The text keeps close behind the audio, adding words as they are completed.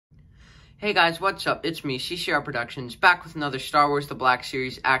Hey guys, what's up? It's me, CCR Productions, back with another Star Wars The Black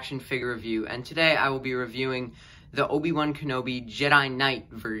Series action figure review, and today I will be reviewing the Obi-Wan Kenobi Jedi Knight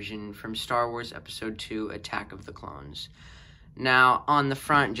version from Star Wars Episode 2, Attack of the Clones. Now, on the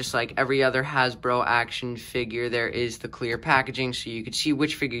front, just like every other Hasbro action figure, there is the clear packaging, so you can see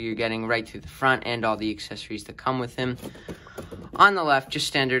which figure you're getting right through the front and all the accessories that come with him. On the left, just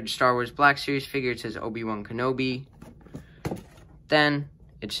standard Star Wars Black Series figure, it says Obi-Wan Kenobi. Then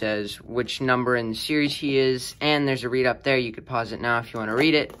it says which number in the series he is, and there's a read up there. You could pause it now if you want to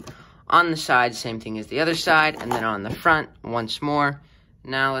read it. On the side, same thing as the other side, and then on the front, once more.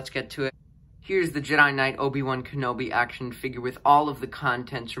 Now let's get to it. Here's the Jedi Knight Obi-Wan Kenobi action figure with all of the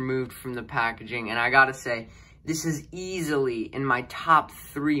contents removed from the packaging, and I gotta say, this is easily in my top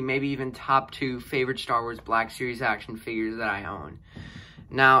 3, maybe even top 2 favorite Star Wars Black Series action figures that I own.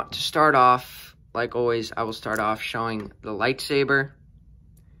 Now, to start off, like always, I will start off showing the lightsaber.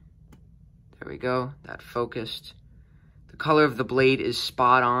 There we go, that focused. The color of the blade is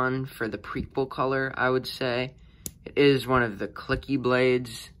spot on for the prequel color, I would say. It is one of the clicky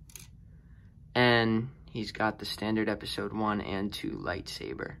blades. And he's got the standard episode 1 and 2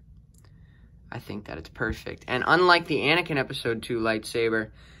 lightsaber. I think that it's perfect. And unlike the Anakin episode 2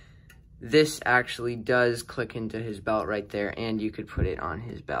 lightsaber, this actually does click into his belt right there, and you could put it on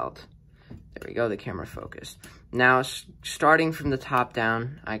his belt. There we go, the camera focused. Now, starting from the top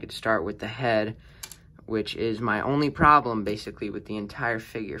down, I could start with the head, which is my only problem, basically, with the entire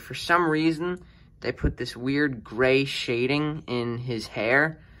figure. For some reason, they put this weird gray shading in his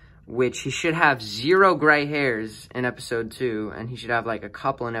hair, which he should have 0 gray hairs in episode 2, and he should have like a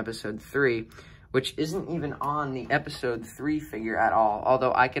couple in episode 3, which isn't even on the episode 3 figure at all.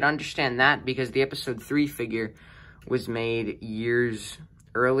 Although I could understand that because the episode 3 figure was made years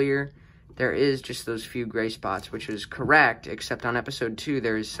earlier. There is just those few gray spots, which is correct, except on episode 2,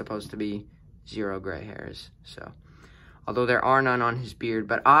 there is supposed to be 0 gray hairs. So, although there are none on his beard,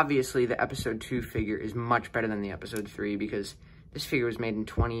 but obviously the episode 2 figure is much better than the episode 3 because this figure was made in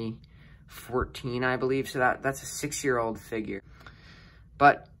 2014, I believe, so that's a 6-year-old figure.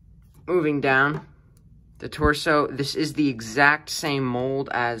 But moving down, the torso, this is the exact same mold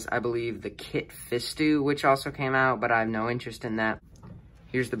as, I believe, the Kit Fistu, which also came out, but I have no interest in that.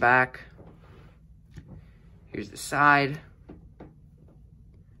 Here's the back. Here's the side.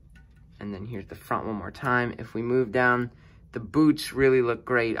 And then here's the front one more time. If we move down, the boots really look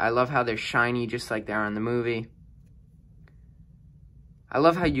great. I love how they're shiny, just like they are in the movie. I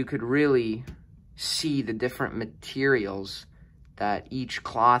love how you could really see the different materials that each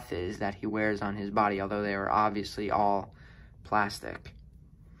cloth is that he wears on his body, although they are obviously all plastic.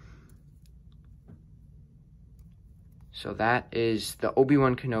 So that is the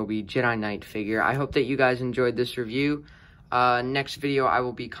Obi-Wan Kenobi Jedi Knight figure. I hope that you guys enjoyed this review. Next video, I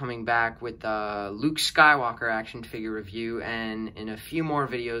will be coming back with the Luke Skywalker action figure review, and in a few more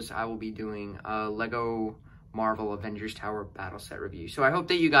videos, I will be doing a Lego Marvel Avengers Tower battle set review. So I hope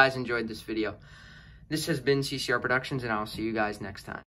that you guys enjoyed this video. This has been CCR Productions, and I'll see you guys next time.